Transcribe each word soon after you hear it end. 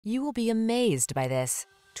You will be amazed by this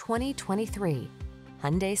 2023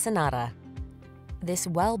 Hyundai Sonata. This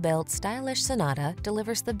well-built, stylish Sonata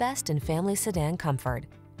delivers the best in family sedan comfort.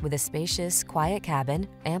 With a spacious, quiet cabin,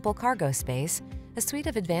 ample cargo space, a suite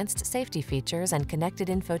of advanced safety features, and connected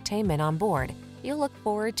infotainment on board, you'll look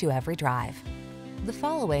forward to every drive. The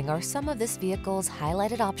following are some of this vehicle's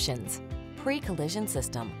highlighted options: pre-collision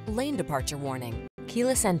system, lane departure warning,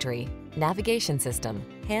 keyless entry, navigation system,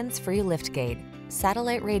 hands-free liftgate,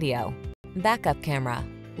 satellite radio, backup camera,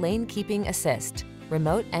 lane keeping assist,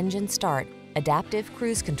 remote engine start, adaptive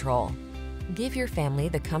cruise control. Give your family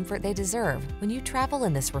the comfort they deserve when you travel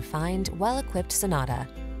in this refined, well-equipped Sonata.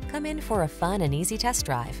 Come in for a fun and easy test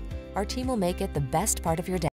drive. Our team will make it the best part of your day.